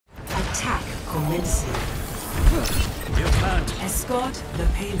Escort the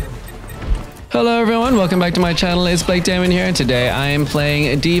payload. Hello everyone, welcome back to my channel. It's Blake Damon here, and today I am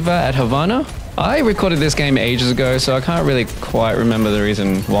playing D.Va at Havana. I recorded this game ages ago, so I can't really quite remember the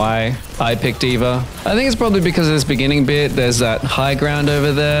reason why I picked D.Va. I think it's probably because of this beginning bit. There's that high ground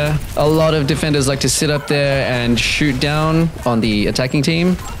over there. A lot of defenders like to sit up there and shoot down on the attacking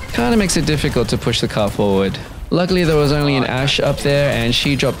team. Kind of makes it difficult to push the car forward. Luckily, there was only an Ashe up there, and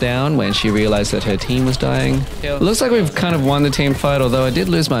she dropped down when she realized that her team was dying. Looks like we've kind of won the team fight, although I did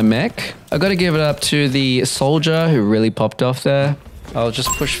lose my mech. I gotta give it up to the soldier who really popped off there. I'll just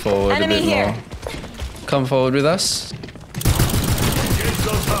push forward a bit more. Come forward with us.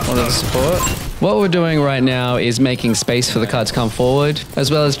 One of the support. What we're doing right now is making space for the car to come forward, as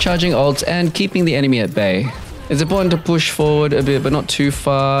well as charging ults and keeping the enemy at bay. It's important to push forward a bit, but not too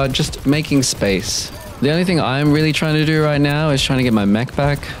far, just making space. The only thing I'm really trying to do right now is trying to get my mech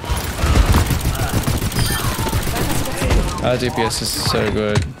back. Our DPS is so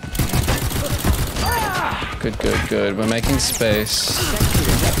good. Good, good, good. We're making space.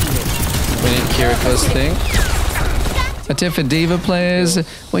 We need Kiriko's thing. A tip for D.Va players,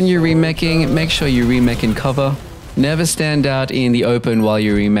 when you're remeching, make sure you remech in cover. Never stand out in the open while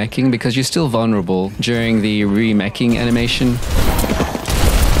you're remeching because you're still vulnerable during the remeching animation.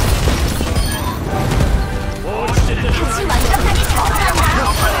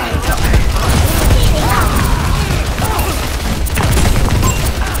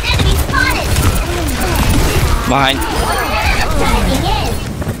 Behind.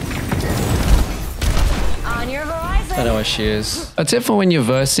 I know where she is. A tip for when you're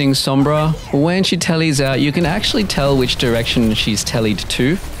versing Sombra, when she tellies out, you can actually tell which direction she's tellied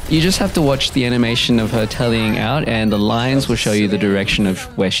to. You just have to watch the animation of her tellying out, and the lines will show you the direction of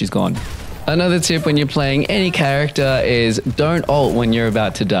where she's gone. Another tip when you're playing any character is don't ult when you're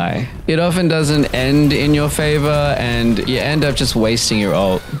about to die. It often doesn't end in your favor and you end up just wasting your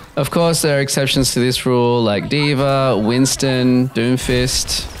ult. Of course, there are exceptions to this rule like D.Va, Winston,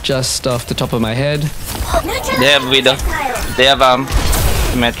 Doomfist, just off the top of my head. They have Widow. They have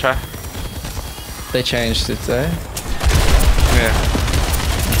Metra. They changed it there. Yeah.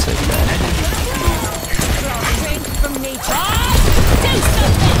 That's okay.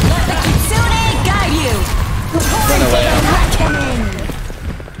 Run away.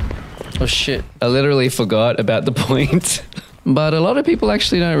 Oh shit, I literally forgot about the point. But a lot of people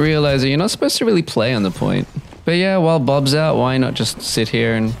actually don't realize that you're not supposed to really play on the point. But yeah, while Bob's out, why not just sit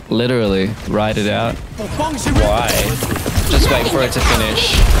here and literally ride it out? Why? Just wait for it to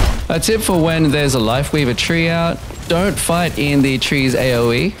finish. A tip for when there's a Life Weaver tree out, don't fight in the tree's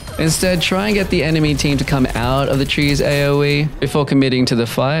AoE. Instead, try and get the enemy team to come out of the tree's AoE before committing to the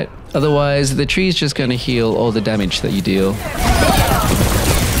fight. Otherwise, the tree's just going to heal all the damage that you deal.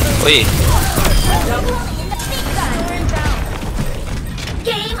 Wait.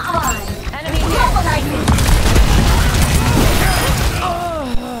 Game on.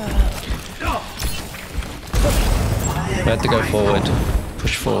 We have to go forward.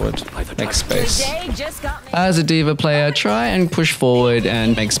 Push forward. Make space. As a D.Va player, try and push forward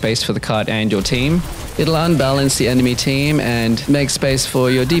and make space for the cart and your team. It'll unbalance the enemy team and make space for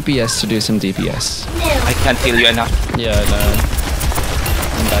your DPS to do some DPS. I can't heal you enough. Yeah, no.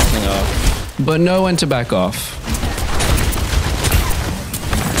 I'm backing off. But know when to back off.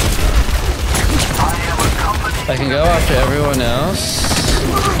 I can go after everyone else.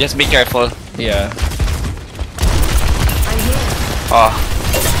 Just be careful. Yeah. Oh,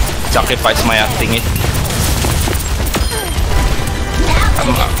 sacrifice my thingy.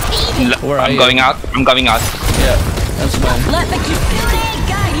 I'm going out. I'm going out. Yeah, that's fine. Let the Kitsune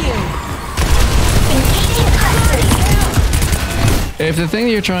guide you. If the thing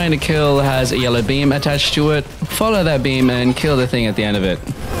you're trying to kill has a yellow beam attached to it, follow that beam and kill the thing at the end of it.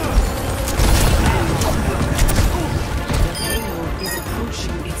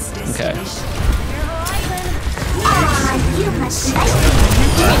 Okay.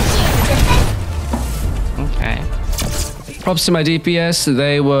 Okay. Props to my DPS,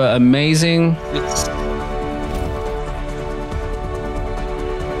 they were amazing.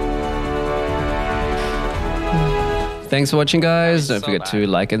 Thanks for watching, guys. Don't forget to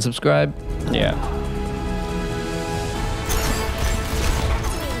like and subscribe. Yeah.